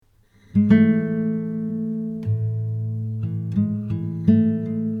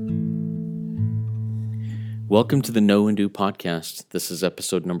Welcome to the Know and Do podcast. This is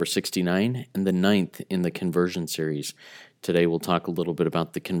episode number 69 and the 9th in the conversion series. Today we'll talk a little bit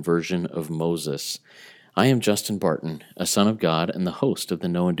about the conversion of Moses. I am Justin Barton, a son of God and the host of the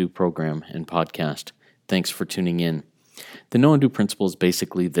Know and Do program and podcast. Thanks for tuning in. The Know and Do principle is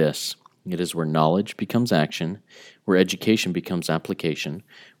basically this. It is where knowledge becomes action, where education becomes application,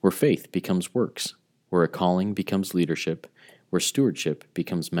 where faith becomes works, where a calling becomes leadership, where stewardship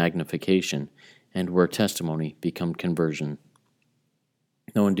becomes magnification, and where testimony becomes conversion.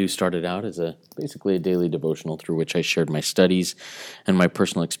 Know and Do started out as basically a daily devotional through which I shared my studies and my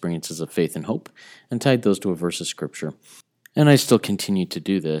personal experiences of faith and hope and tied those to a verse of Scripture. And I still continue to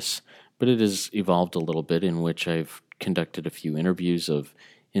do this, but it has evolved a little bit in which I've conducted a few interviews of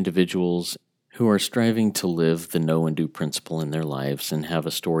individuals who are striving to live the Know and Do principle in their lives and have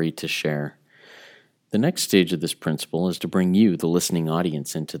a story to share. The next stage of this principle is to bring you, the listening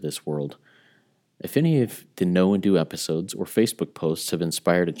audience, into this world. If any of the Know and Do episodes or Facebook posts have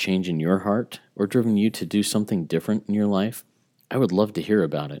inspired a change in your heart or driven you to do something different in your life, I would love to hear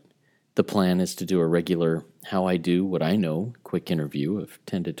about it. The plan is to do a regular How I Do What I Know quick interview of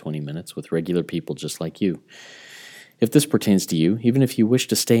 10 to 20 minutes with regular people just like you. If this pertains to you, even if you wish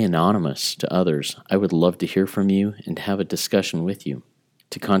to stay anonymous to others, I would love to hear from you and have a discussion with you.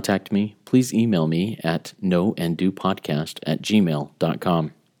 To contact me, please email me at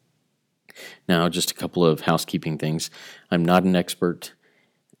knowanddopodcast@gmail.com. Now, just a couple of housekeeping things. I'm not an expert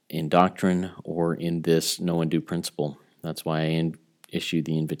in doctrine or in this Know and Do principle. That's why I issue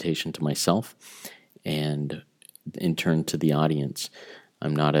the invitation to myself and in turn to the audience.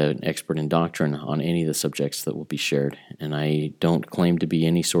 I'm not an expert in doctrine on any of the subjects that will be shared, and I don't claim to be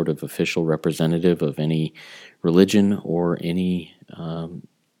any sort of official representative of any religion or any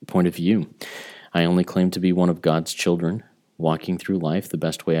point of view. I only claim to be one of God's children, walking through life the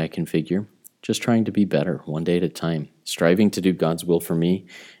best way I can figure, just trying to be better one day at a time, striving to do God's will for me,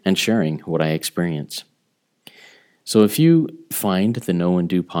 and sharing what I experience. So if you find the Know and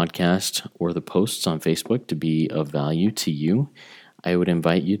Do podcast or the posts on Facebook to be of value to you, I would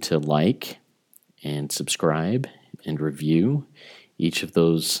invite you to like and subscribe and review each of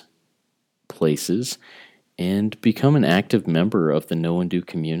those places and become an active member of the Know and Do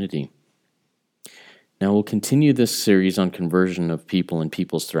community. Now we'll continue this series on conversion of people and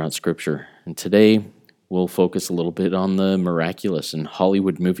peoples throughout Scripture, and today we'll focus a little bit on the miraculous and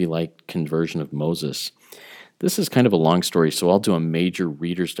Hollywood movie-like conversion of Moses. This is kind of a long story, so I'll do a major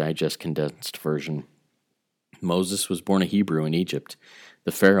Reader's Digest condensed version. Moses was born a Hebrew in Egypt.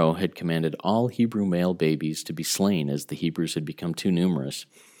 The Pharaoh had commanded all Hebrew male babies to be slain as the Hebrews had become too numerous.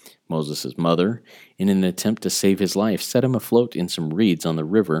 Moses' mother, in an attempt to save his life, set him afloat in some reeds on the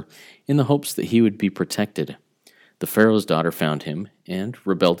river in the hopes that he would be protected. The Pharaoh's daughter found him and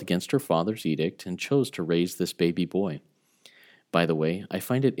rebelled against her father's edict and chose to raise this baby boy. By the way, I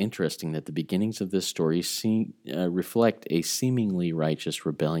find it interesting that the beginnings of this story reflect a seemingly righteous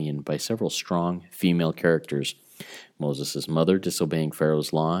rebellion by several strong female characters. Moses' mother disobeying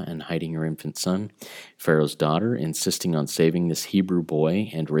Pharaoh's law and hiding her infant son, Pharaoh's daughter insisting on saving this Hebrew boy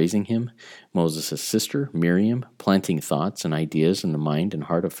and raising him, Moses' sister, Miriam, planting thoughts and ideas in the mind and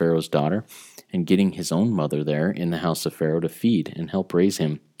heart of Pharaoh's daughter, and getting his own mother there in the house of Pharaoh to feed and help raise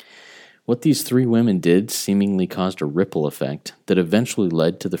him. What these three women did seemingly caused a ripple effect that eventually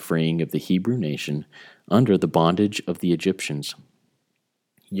led to the freeing of the Hebrew nation under the bondage of the Egyptians.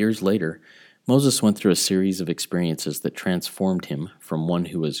 Years later, Moses went through a series of experiences that transformed him from one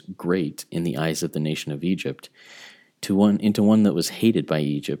who was great in the eyes of the nation of Egypt into one that was hated by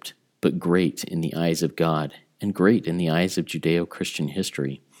Egypt, but great in the eyes of God and great in the eyes of Judeo-Christian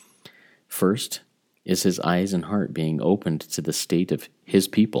history. First is his eyes and heart being opened to the state of his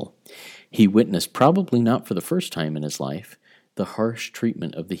people. He witnessed, probably not for the first time in his life, the harsh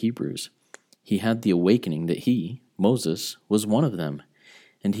treatment of the Hebrews. He had the awakening that he, Moses, was one of them,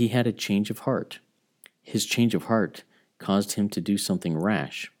 and he had a change of heart. His change of heart caused him to do something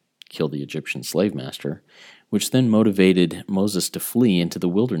rash, kill the Egyptian slave master, which then motivated Moses to flee into the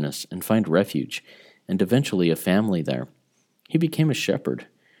wilderness and find refuge, and eventually a family there. He became a shepherd,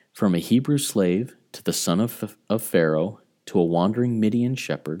 from a Hebrew slave to the son of Pharaoh to a wandering Midian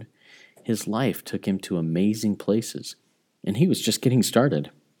shepherd. His life took him to amazing places, and he was just getting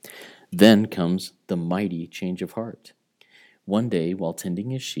started. Then comes the mighty change of heart. One day, while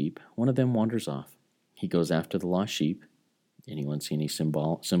tending his sheep, one of them wanders off. He goes after the lost sheep. Anyone see any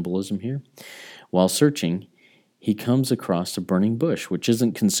symbolism here? While searching, he comes across a burning bush, which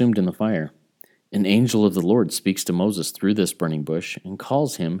isn't consumed in the fire. An angel of the Lord speaks to Moses through this burning bush and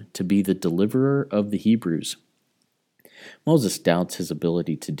calls him to be the deliverer of the Hebrews. Moses doubts his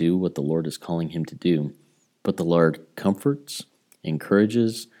ability to do what the Lord is calling him to do, but the Lord comforts,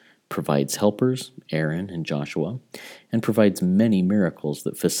 encourages, provides helpers, Aaron and Joshua, and provides many miracles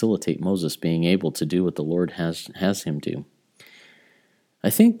that facilitate Moses being able to do what the Lord has him do. I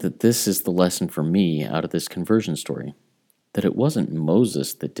think that this is the lesson for me out of this conversion story, that it wasn't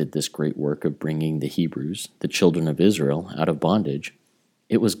Moses that did this great work of bringing the Hebrews, the children of Israel, out of bondage.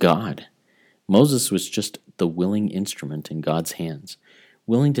 It was God. Moses was just the willing instrument in God's hands,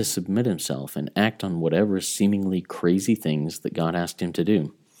 willing to submit himself and act on whatever seemingly crazy things that God asked him to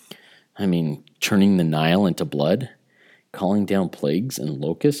do. I mean, turning the Nile into blood, calling down plagues and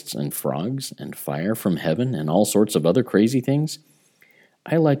locusts and frogs and fire from heaven and all sorts of other crazy things.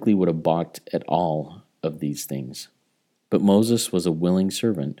 I likely would have balked at all of these things. But Moses was a willing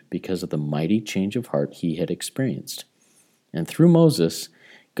servant because of the mighty change of heart he had experienced. And through Moses,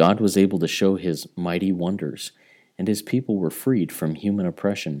 God was able to show his mighty wonders, and his people were freed from human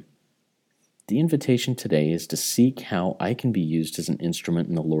oppression. The invitation today is to seek how I can be used as an instrument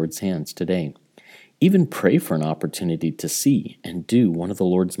in the Lord's hands today. Even pray for an opportunity to see and do one of the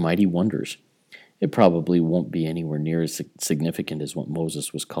Lord's mighty wonders. It probably won't be anywhere near as significant as what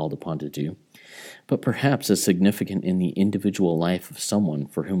Moses was called upon to do, but perhaps as significant in the individual life of someone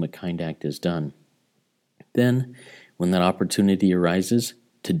for whom a kind act is done. Then, when that opportunity arises,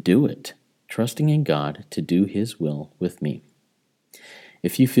 to do it, trusting in God to do His will with me.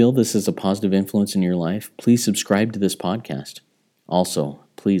 If you feel this is a positive influence in your life, please subscribe to this podcast. Also,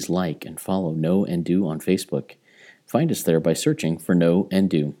 please like and follow Know and Do on Facebook. Find us there by searching for Know and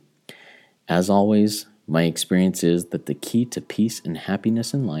Do. As always, my experience is that the key to peace and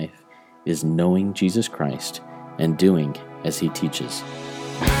happiness in life is knowing Jesus Christ and doing as He teaches.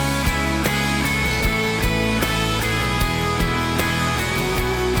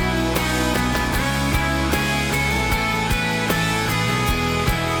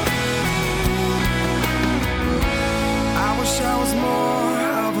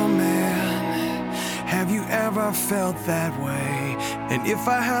 Ever felt that way? And if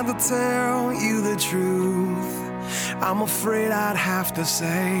I had to tell you the truth, I'm afraid I'd have to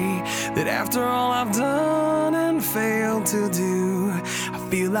say that after all I've done and failed to do, I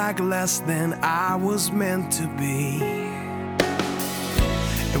feel like less than I was meant to be.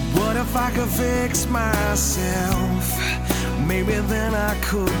 And what if I could fix myself? Maybe then I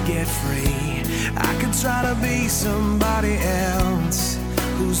could get free. I could try to be somebody else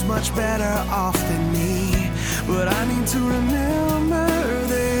who's much better off than me. But I need to remember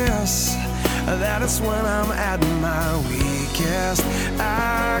this, that is when I'm at my weakest.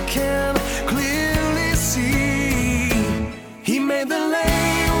 I can clearly see He made the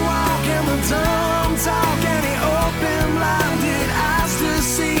lame walk and the dumb talk, and He opened blinded eyes to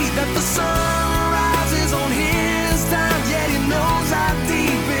see that the sun rises on His time. Yet He knows our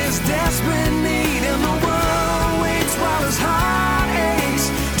deepest desperate need, and the world waits while His heart aches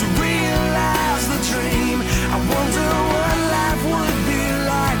to realize the dream. I wonder what life would be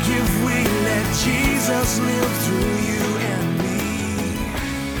like if we let Jesus live through